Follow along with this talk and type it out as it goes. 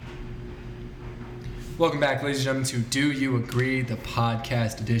Welcome back, ladies and gentlemen, to Do You Agree, the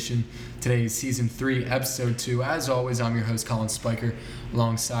podcast edition. Today is Season 3, Episode 2. As always, I'm your host, Collin Spiker,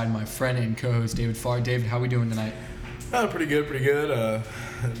 alongside my friend and co-host, David Farr. David, how are we doing tonight? Pretty good.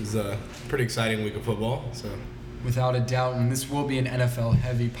 It was a pretty exciting week of football. Without a doubt, and this will be an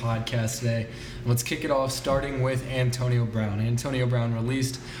NFL-heavy podcast today. Let's kick it off, starting with Antonio Brown. Antonio Brown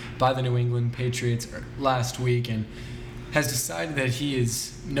released by the New England Patriots last week and has decided that he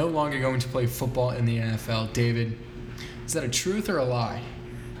is no longer going to play football in the NFL. David, is that a truth or a lie?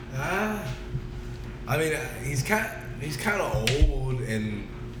 He's kind of old, and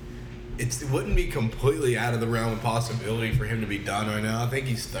it wouldn't be completely out of the realm of possibility for him to be done right now. I think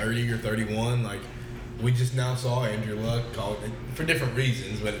he's 30 or 31. We just now saw Andrew Luck call it for different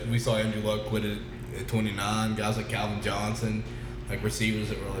reasons, but we saw Andrew Luck quit it at 29. Guys like Calvin Johnson, receivers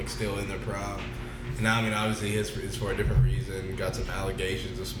that were still in their prime. And now, obviously it's for a different reason. Got some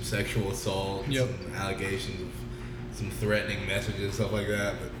allegations of some sexual assault, some allegations of some threatening messages, stuff like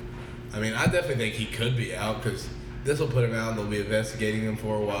that. But I definitely think he could be out because this will put him out. They'll be investigating him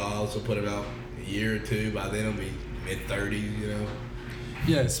for a while. This will put him out a year or two. By then, he'll be mid-30s.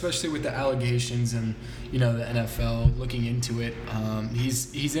 Yeah, especially with the allegations and the NFL looking into it.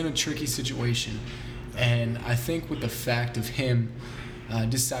 He's in a tricky situation, and I think with the fact of him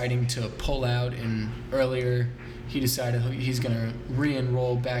deciding to pull out, and earlier he decided he's going to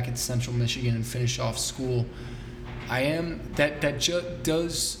re-enroll back at Central Michigan and finish off school. That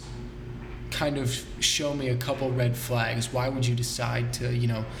does kind of show me a couple red flags. Why would you decide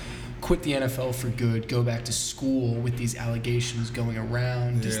to quit the NFL for good, go back to school with these allegations going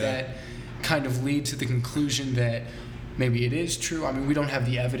around? Does that kind of lead to the conclusion that maybe it is true? We don't have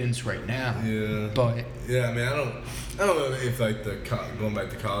the evidence right now. Yeah. But yeah, I don't know if the going back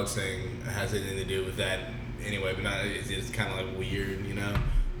to college thing has anything to do with that anyway. But it's kind of weird,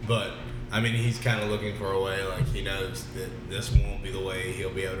 But he's kind of looking for a way. He knows that this won't be the way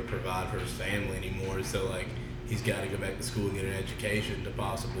he'll be able to provide for his family anymore. So he's got to go back to school and get an education to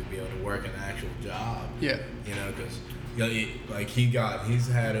possibly be able to work an actual job. Yeah. Because he's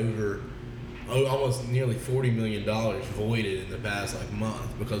had over almost nearly $40 million voided in the past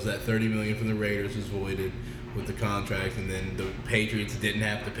month because that $30 million from the Raiders was voided with the contract, and then the Patriots didn't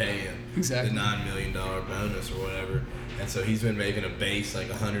have to pay him the $9 million bonus or whatever, and so he's been making a base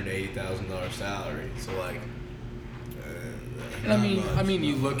 $180,000 salary. So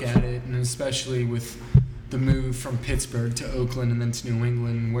you look at it, and especially with the move from Pittsburgh to Oakland and then to New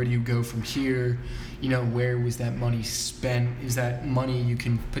England, where do you go from here? Where was that money spent? Is that money you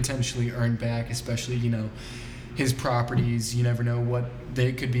can potentially earn back, especially, his properties? You never know what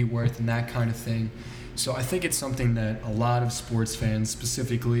they could be worth and that kind of thing. So I think it's something that a lot of sports fans,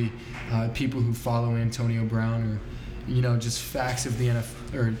 specifically people who follow Antonio Brown or, just facts of the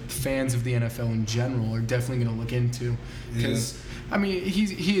NFL or fans of the NFL in general, are definitely going to look into. Because,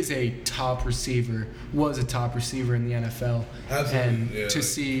 he is a top receiver, was a top receiver in the NFL. Absolutely. And to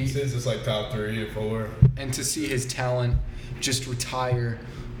see, since it's top 3 or 4. And to see his talent just retire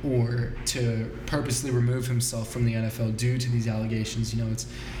or to purposely remove himself from the NFL due to these allegations,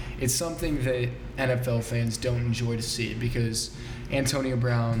 it's something that NFL fans don't enjoy to see, because Antonio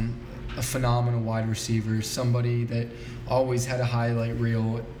Brown, a phenomenal wide receiver, somebody that always had a highlight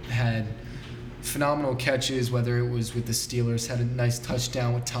reel, had phenomenal catches, whether it was with the Steelers, had a nice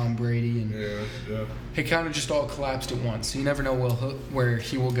touchdown with Tom Brady, and it kind of just all collapsed at once. So you never know where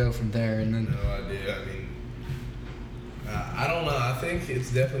he will go from there. And then no idea. I don't know. I think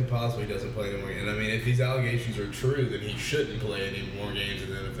it's definitely possible he doesn't play anymore. And if these allegations are true, then he shouldn't play any more games in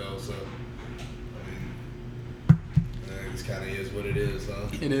the NFL. So it kind of is what it is, huh?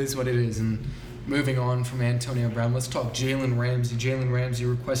 It is what it is. And moving on from Antonio Brown, let's talk Jalen Ramsey. Jalen Ramsey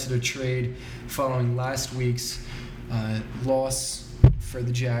requested a trade following last week's loss for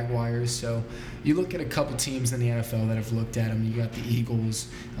the Jaguars. So you look at a couple teams in the NFL that have looked at him. You got the Eagles,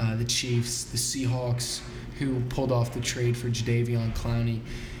 the Chiefs, the Seahawks, who pulled off the trade for Jadeveon Clowney.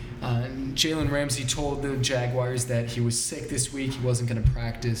 Jalen Ramsey told the Jaguars that he was sick this week. He wasn't going to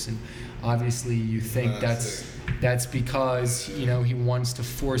practice, and obviously you think that's because he wants to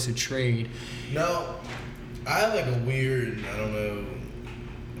force a trade. No, I have a weird, I don't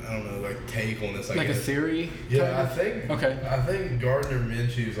know, take on this. A theory? Yeah, I think Gardner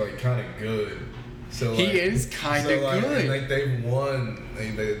Minshew's kind of good. So he is kind of good. They won.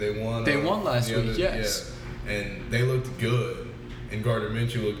 They won last week. Yes. Yeah. And they looked good, and Gardner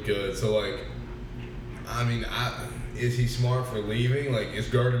Minshew looked good. So is he smart for leaving? Is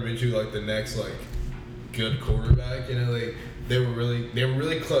Gardner Minshew the next good quarterback? They were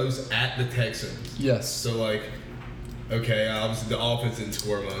really close at the Texans. Yes. So okay, obviously the offense didn't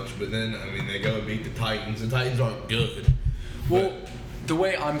score much, but then, I mean, they go and beat the Titans. The Titans aren't good. Well, the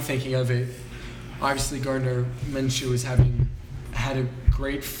way I'm thinking of it, obviously Gardner Minshew has had a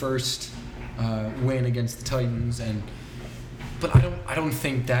great first win against the Titans, but I don't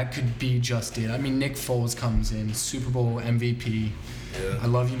think that could be just it. I mean, Nick Foles comes in, Super Bowl MVP. Yeah. I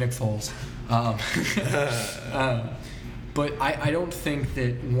love you, Nick Foles. But I don't think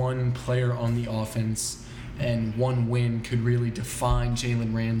that one player on the offense and one win could really define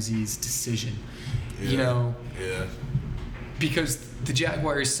Jalen Ramsey's decision. Yeah. Because the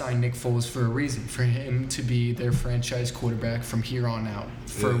Jaguars signed Nick Foles for a reason, for him to be their franchise quarterback from here on out,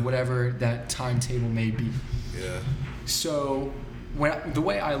 for whatever that timetable may be. Yeah. So the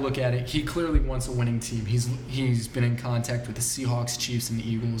way I look at it, he clearly wants a winning team. He's been in contact with the Seahawks, Chiefs, and the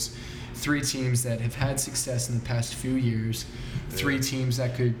Eagles, 3 teams that have had success in the past few years, 3 teams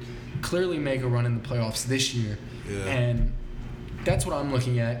that could clearly make a run in the playoffs this year. Yeah. And that's what I'm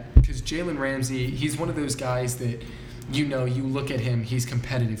looking at, because Jalen Ramsey, he's one of those guys that, you look at him, he's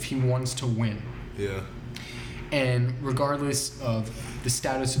competitive. He wants to win. Yeah. And regardless of the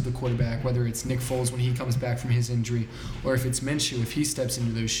status of the quarterback, whether it's Nick Foles when he comes back from his injury, or if it's Minshew, if he steps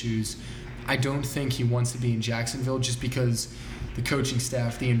into those shoes, I don't think he wants to be in Jacksonville just because the coaching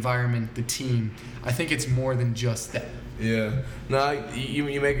staff, the environment, the team. I think it's more than just that. Yeah. No, you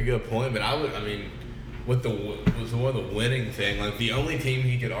make a good point, but with one of the winning thing, like the only team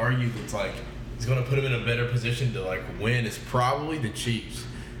he could argue that's like is going to put him in a better position to like win is probably the Chiefs.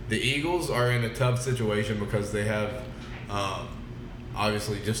 The Eagles are in a tough situation because they have,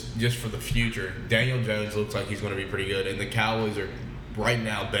 obviously, just for the future, Daniel Jones looks like he's going to be pretty good, and the Cowboys are right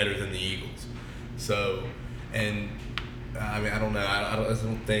now better than the Eagles. So, and I mean, I don't know. I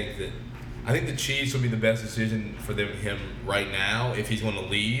don't think that. I think the Chiefs would be the best decision for him right now if he's going to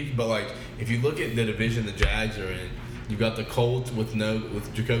leave. But like, if you look at the division the Jags are in, you've got the Colts with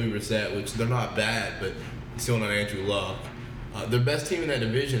Jacoby Brissett, which they're not bad, but still not Andrew Luck. The best team in that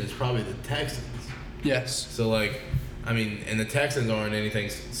division is probably the Texans. Yes. So, like, I mean, and the Texans aren't anything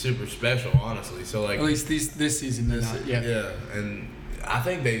super special, honestly. So, like, at least this season, they're not. Yeah. Yeah, and I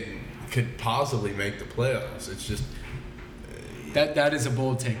think they could possibly make the playoffs. It's just that is a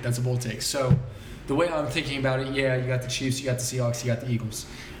bold take. That's a bold take. So, the way I'm thinking about it, you got the Chiefs, you got the Seahawks, you got the Eagles.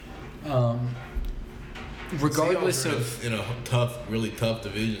 Regardless of in a really tough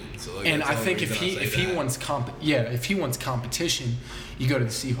division. So like, and I think if he wants competition, you go to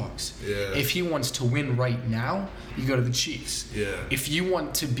the Seahawks. Yeah. If he wants to win right now, you go to the Chiefs. Yeah. If you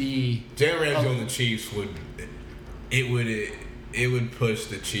want to be Jalen Ramsey on the Chiefs would push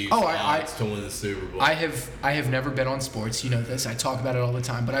the Chiefs odds to win the Super Bowl. I have never bet on sports. You know this. I talk about it all the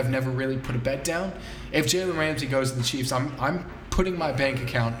time, but I've never really put a bet down. If Jalen Ramsey goes to the Chiefs, I'm putting my bank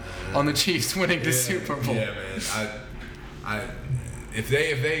account on the Chiefs winning the Super Bowl. Yeah, man. If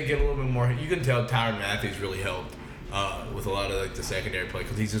they get a little bit more, you can tell Tyrann Matthews really helped with a lot of like the secondary play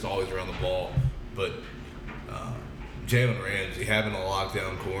because he's just always around the ball. But Jalen Ramsey having a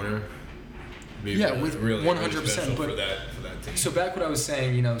lockdown corner, with really 100%. For that team. So back what I was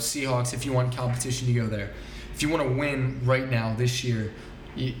saying, Seahawks. If you want competition, you go there. If you want to win right now this year,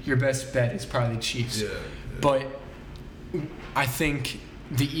 your best bet is probably the Chiefs. Yeah. But I think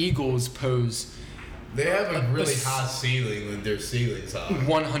the Eagles pose. They have a really high ceiling when their ceiling's high.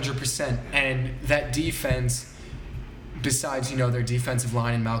 100%. And that defense, besides, their defensive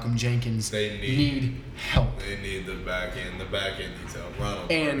line and Malcolm Jenkins, they need help. They need the back end. The back end needs help. Ronald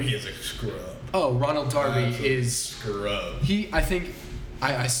Darby is a scrub. Oh, Ronald Darby is scrub. I think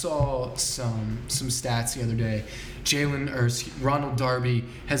I saw some stats the other day. Ronald Darby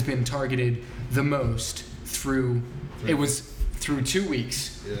has been targeted the most through 2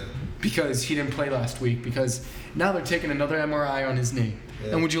 weeks. Yeah. Because he didn't play last week, because now they're taking another MRI on his knee.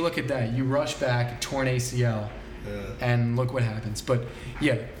 Yeah. And would you look at that? You rush back, torn ACL, and look what happens. But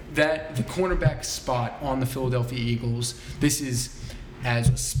the cornerback spot on the Philadelphia Eagles, this is as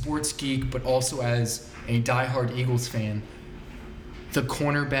a sports geek, but also as a diehard Eagles fan, the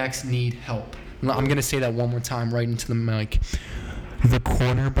cornerbacks need help. I'm going to say that one more time right into the mic. The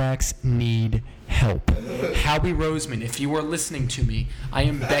cornerbacks need help. Howie Roseman, if you are listening to me, I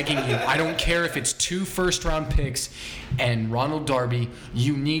am begging you. I don't care if it's 2 first-round picks and Ronald Darby.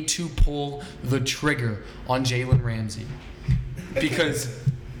 You need to pull the trigger on Jalen Ramsey because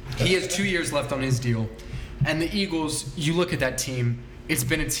he has 2 years left on his deal. And the Eagles, you look at that team, it's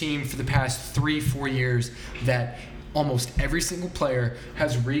been a team for the past 3-4 years that almost every single player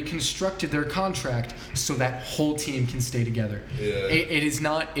has reconstructed their contract so that whole team can stay together. Yeah. It is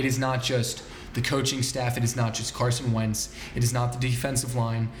not just the coaching staff. It is not just Carson Wentz. It is not the defensive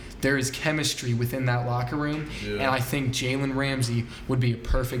line. There is chemistry within that locker room, and I think Jalen Ramsey would be a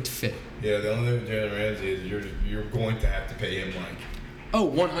perfect fit. Yeah, the only thing with Jalen Ramsey is you're going to have to pay him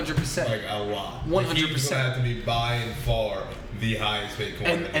 100%. Like a lot. 100%. He's going to have to be by and far the highest paid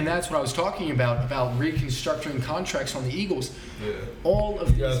corner. And that's what I was talking about reconstructing contracts on the Eagles. Yeah. All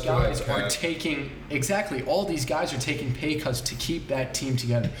of these guys are taking pay cuts to keep that team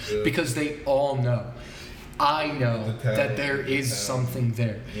together because they all know. I know that there is something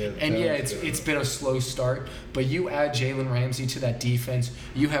there. And it's been a slow start, but you add Jalen Ramsey to that defense,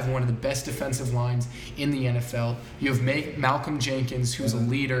 you have one of the best defensive lines in the NFL. You have Malcolm Jenkins, who's a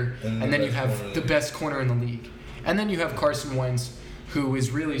leader, and then you have the best corner in the league. And then you have Carson Wentz, who is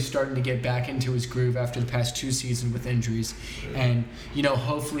really starting to get back into his groove after the past 2 seasons with injuries. And,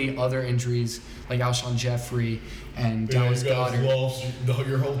 hopefully other injuries like Alshon Jeffrey and Dallas Goedert. Lost,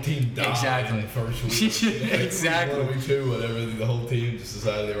 your whole team died exactly. in the first week. Exactly. Week 2, whatever, the whole team just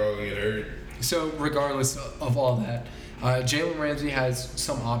decided they were all going to get hurt. So regardless of all that, Jalen Ramsey has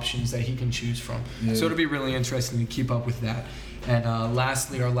some options that he can choose from. Yeah. So it'll be really interesting to keep up with that. And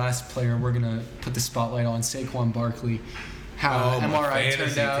lastly, our last player, we're going to put the spotlight on Saquon Barkley. How MRI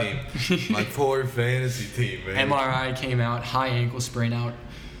turned out. My poor fantasy team, man. MRI came out, high ankle sprain out.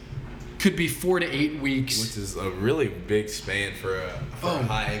 Could be 4 to 8 weeks. Which is a really big span for a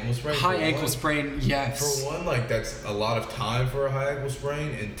high ankle sprain. High ankle sprain, yes. For one, that's a lot of time for a high ankle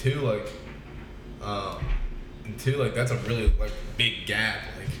sprain, and two, that's a really big gap.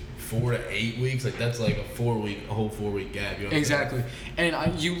 4 to 8 weeks, that's a whole 4 week gap. You know exactly.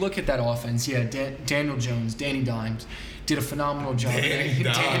 And you look at that offense. Yeah, Daniel Jones, Danny Dimes, did a phenomenal job. Danny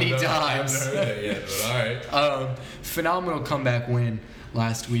Dimes. I haven't heard that yet, but all right. Phenomenal comeback win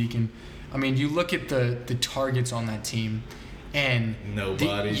last week, and you look at the targets on that team, and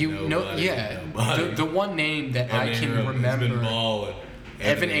nobody. The one name that I can remember,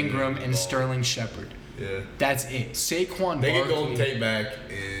 Evan Ingram and Sterling Shepard. Yeah. That's it. Saquon They Barkley. get Golden Tate back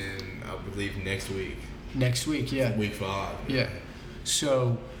in, I believe, next week. Next week, yeah. Week 5. Yeah.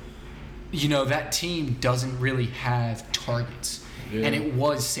 So, that team doesn't really have targets. Yeah. And it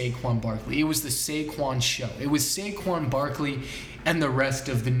was Saquon Barkley. It was the Saquon show. It was Saquon Barkley and the rest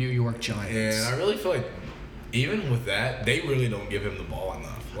of the New York Giants. And I really feel like even with that, they really don't give him the ball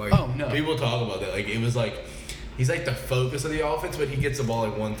enough. No. People talk about that. It was he's the focus of the offense, but he gets the ball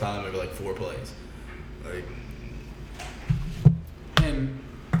one time every 4 plays. And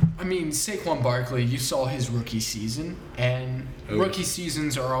Saquon Barkley, you saw his rookie season, and rookie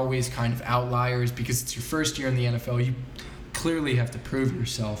seasons are always kind of outliers because it's your first year in the NFL. You clearly have to prove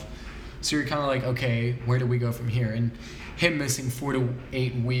yourself. So you're kind of okay, where do we go from here? And him missing 4 to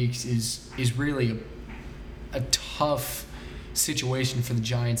 8 weeks is really a tough situation for the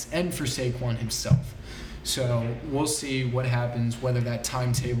Giants and for Saquon himself. So we'll see what happens, whether that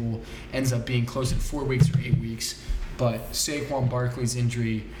timetable ends up being closer to 4 weeks or 8 weeks. But Saquon Barkley's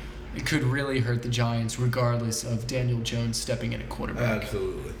injury, it could really hurt the Giants regardless of Daniel Jones stepping in at quarterback.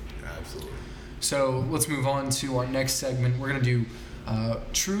 Absolutely. So let's move on to our next segment. We're going to do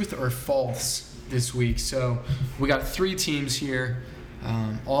truth or false this week. So we got 3 teams here,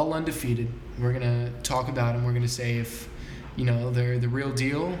 all undefeated. We're going to talk about them. We're going to say if they're the real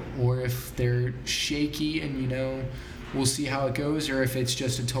deal, or if they're shaky and, we'll see how it goes, or if it's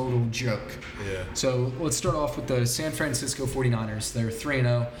just a total joke. Yeah. So let's start off with the San Francisco 49ers. They're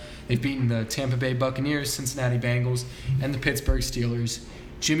 3-0. They've beaten the Tampa Bay Buccaneers, Cincinnati Bengals, and the Pittsburgh Steelers.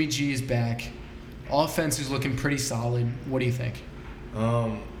 Jimmy G is back. Offense is looking pretty solid. What do you think?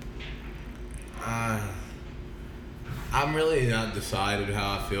 I'm really not decided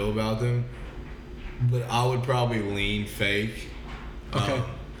how I feel about them, but I would probably lean fake. Okay.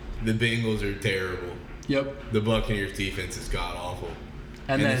 The Bengals are terrible. Yep. The Buccaneers defense is god awful.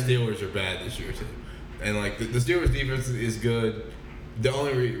 And the Steelers are bad this year too. And the Steelers defense is good. The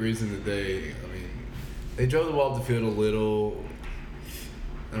only reason that they drove the ball up the field a little.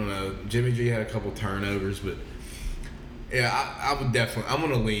 I don't know. Jimmy G had a couple turnovers, but yeah, I would definitely. I'm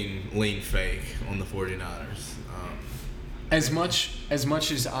gonna lean fake on the 49ers. As much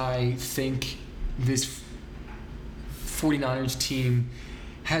as I think this 49ers team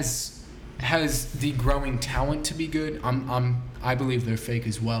has the growing talent to be good, I believe they're fake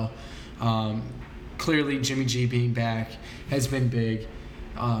as well. Clearly, Jimmy G being back has been big.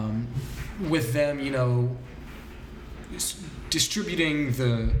 With them, distributing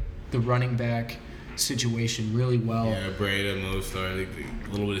the running back situation really well. Yeah, Breda, Mostert, a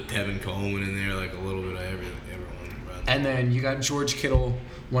little bit of Tevin Coleman in there, a little bit of everyone. And then you got George Kittle,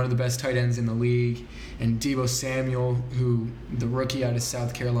 one of the best tight ends in the league, and Deebo Samuel, who the rookie out of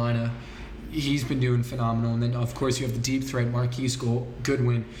South Carolina. he's been doing phenomenal. And then, of course, you have the deep threat, Marquise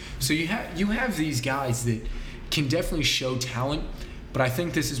Goodwin. So you have these guys that can definitely show talent, but I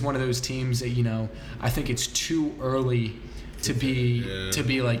think this is one of those teams that, I think it's too early to be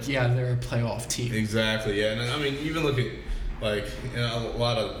like, they're a playoff team. Exactly, yeah. And I mean, even look at, a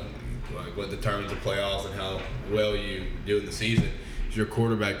lot of what determines the playoffs and how well you do in the season is your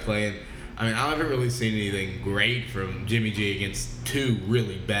quarterback playing. I mean, I haven't really seen anything great from Jimmy G against 2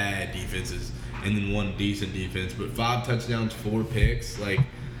 really bad defenses and then 1 decent defense. But 5 touchdowns, 4 picks,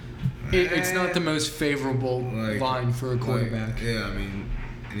 it's not the most favorable line for a quarterback. I mean,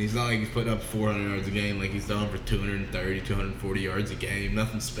 and he's not like he's putting up 400 yards a game. He's done for 230, 240 yards a game.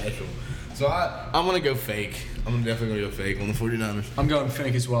 Nothing special. So I'm going to go fake. I'm definitely going to go fake on the 49ers. I'm going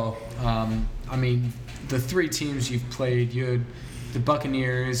fake as well. I mean, the 3 teams you've played, you had the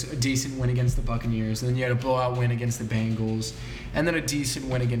Buccaneers, a decent win against the Buccaneers, and then you had a blowout win against the Bengals, and then a decent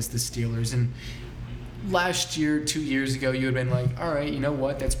win against the Steelers. And last year, 2 years ago, you had been like, all right, you know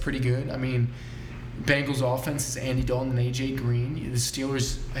what, that's pretty good. I mean, Bengals offense is Andy Dalton and A.J. Green. The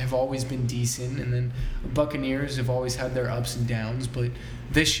Steelers have always been decent, and then Buccaneers have always had their ups and downs. But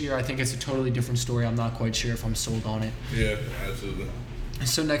this year, I think it's a totally different story. I'm not quite sure if I'm sold on it. Yeah, absolutely.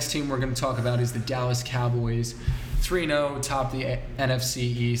 So next team we're going to talk about is the Dallas Cowboys. 3-0, top the NFC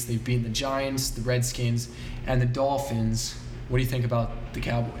East. They've beaten the Giants, the Redskins, and the Dolphins. What do you think about the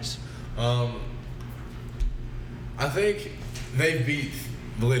Cowboys? I think they beat,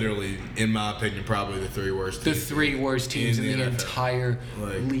 literally, in my opinion, probably the 3 worst teams. The 3 worst teams in the entire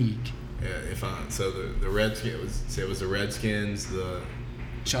league. Yeah, so the Redskins, it was the Redskins, the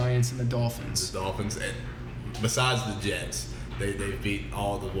Giants, and the Dolphins. The Dolphins, and besides the Jets, they beat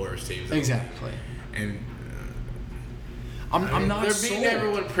all the worst teams. Exactly. And I'm not they're sold. beating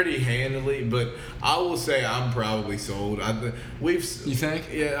everyone pretty handily, but I will say I'm probably sold. You think?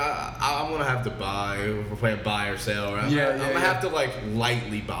 Yeah, I'm gonna have to buy. If we're playing buy or sell. I'm gonna have to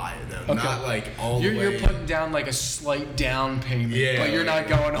lightly buy it though, okay. Not all the way. You're putting down a slight down payment, but you're not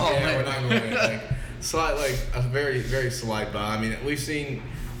going all in. We're not going in. Slight, a very very slight buy. I mean, we've seen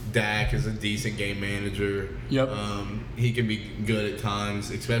Dak is a decent game manager. Yep. He can be good at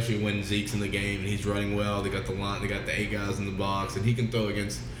times, especially when Zeke's in the game and he's running well. They got the line, they got the 8 guys in the box, and he can throw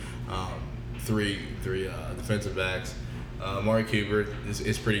against three defensive backs. Amari Cooper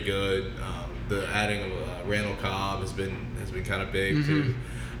is pretty good. The adding of Randall Cobb has been kind of big too.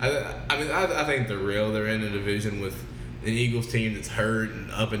 I think they're in a division with an Eagles team that's hurt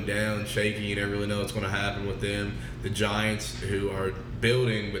and up and down, shaky. You never really know what's going to happen with them. The Giants, who are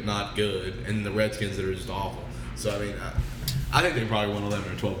building but not good, and the Redskins that are just awful. So, I mean, I think they probably won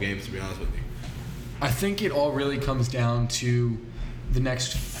 11 or 12 games, to be honest with you. I think it all really comes down to the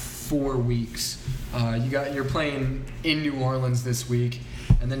next 4 weeks. You're playing in New Orleans this week,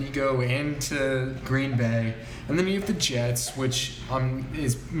 and then you go into Green Bay, and then you have the Jets, which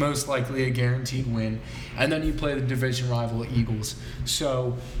is most likely a guaranteed win, and then you play the division rival Eagles.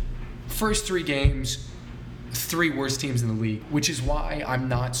 So, first 3 games, 3 worst teams in the league, which is why I'm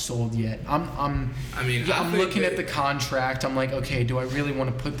not sold yet. I'm looking at the contract. I'm like, okay, do I really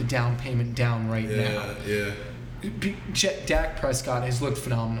want to put the down payment down now? Yeah. Dak Prescott has looked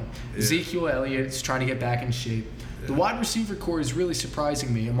phenomenal. Yeah. Ezekiel Elliott's trying to get back in shape. Yeah. The wide receiver core is really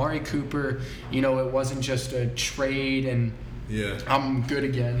surprising me. Amari Cooper, it wasn't just a trade and I'm good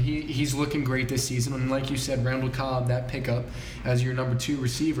again. He's looking great this season. And like you said, Randall Cobb, that pickup as your number 2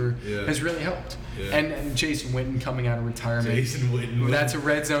 receiver has really helped. Yeah. And Jason Witten coming out of retirement. That's a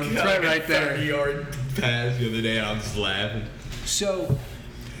red zone threat right there. 30-yard pass the other day, I was just laughing. So,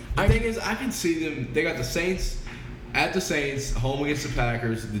 the thing is, I can see them. They got the Saints at the Saints, home against the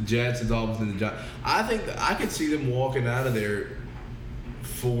Packers, the Jets, the Dolphins, and the Giants. I think I could see them walking out of there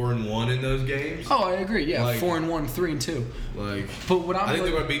 4-1 in those games. Oh, I agree. Yeah, 4-1, 3-2. But I think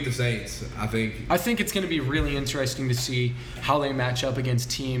they're going to beat the Saints. I think it's going to be really interesting to see how they match up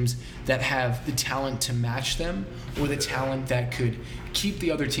against teams that have the talent to match them, or the talent that could keep the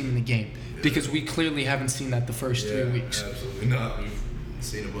other team in the game. Because we clearly haven't seen that the first 3 weeks. Absolutely not. We've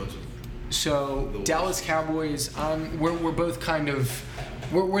seen a bunch of. So Dallas Cowboys, we're both kind of.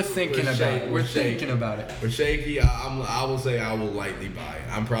 We're thinking about it. We're thinking about it. We're shaky. I will say I will lightly buy it.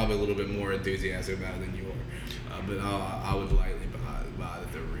 I'm probably a little bit more enthusiastic about it than you are, but I would lightly buy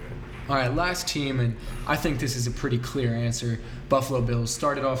that they're real. All right, last team, and I think this is a pretty clear answer. Buffalo Bills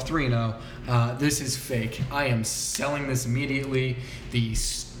started off 3-0. This is fake. I am selling this immediately. The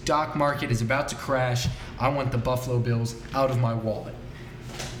stock market is about to crash. I want the Buffalo Bills out of my wallet.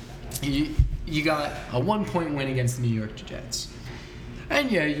 You got a 1-point win against the New York Jets.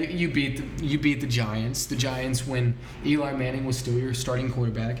 And you beat the Giants. The Giants, when Eli Manning was still your starting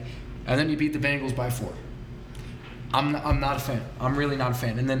quarterback, and then you beat the Bengals by 4. I'm not a fan. I'm really not a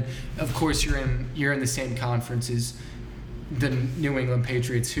fan. And then, of course, you're in the same conference as the New England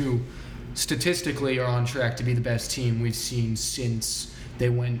Patriots, who statistically are on track to be the best team we've seen since they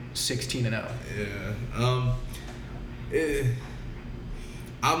went 16-0. Yeah.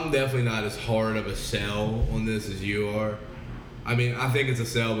 I'm definitely not as hard of a sell on this as you are. I mean, I think it's a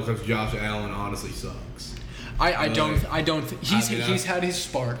sell because Josh Allen honestly sucks. He's had his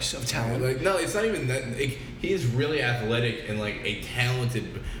sparks of talent. No, it's not even that. He is really athletic and a talented.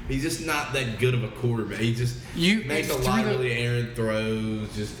 He's just not that good of a quarterback. He just makes a lot of really errant throws.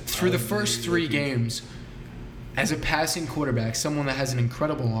 Through the first 3 games, as a passing quarterback, someone that has an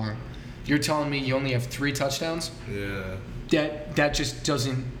incredible arm, you're telling me you only have 3 touchdowns? Yeah. That just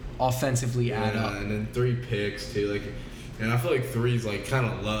doesn't offensively add up. And then 3 picks too. And I feel like 3 is kind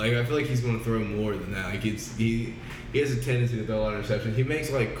of low. I feel like he's going to throw more than that. He has a tendency to throw a lot of interceptions. He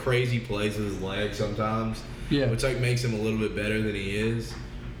makes crazy plays with his legs sometimes. Yeah. Which makes him a little bit better than he is.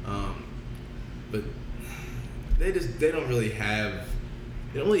 But they don't really have.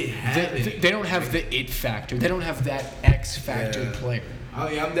 They don't really have. They don't have the it factor. They don't have that X factor player. I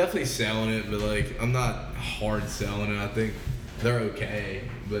mean, I'm definitely selling it, but I'm not hard selling it. I think they're okay,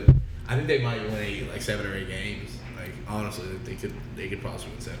 but I think they might win 7 or 8 games. Honestly, they could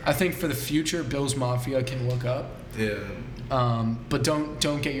possibly win 7. I think for the future, Bills Mafia can look up. Yeah. But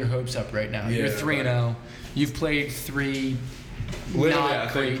don't get your hopes up right now. Yeah, you're 3-0. You've played 3. Literally, I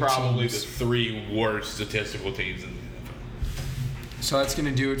think probably teams. the 3 worst statistical teams in the NFL. So that's going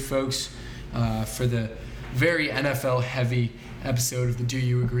to do it, folks, for the very NFL-heavy episode of the Do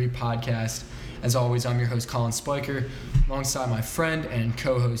You Agree podcast. As always, I'm your host, Collin Spiker, alongside my friend and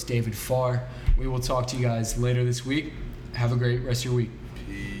co-host, David Farr. We will talk to you guys later this week. Have a great rest of your week.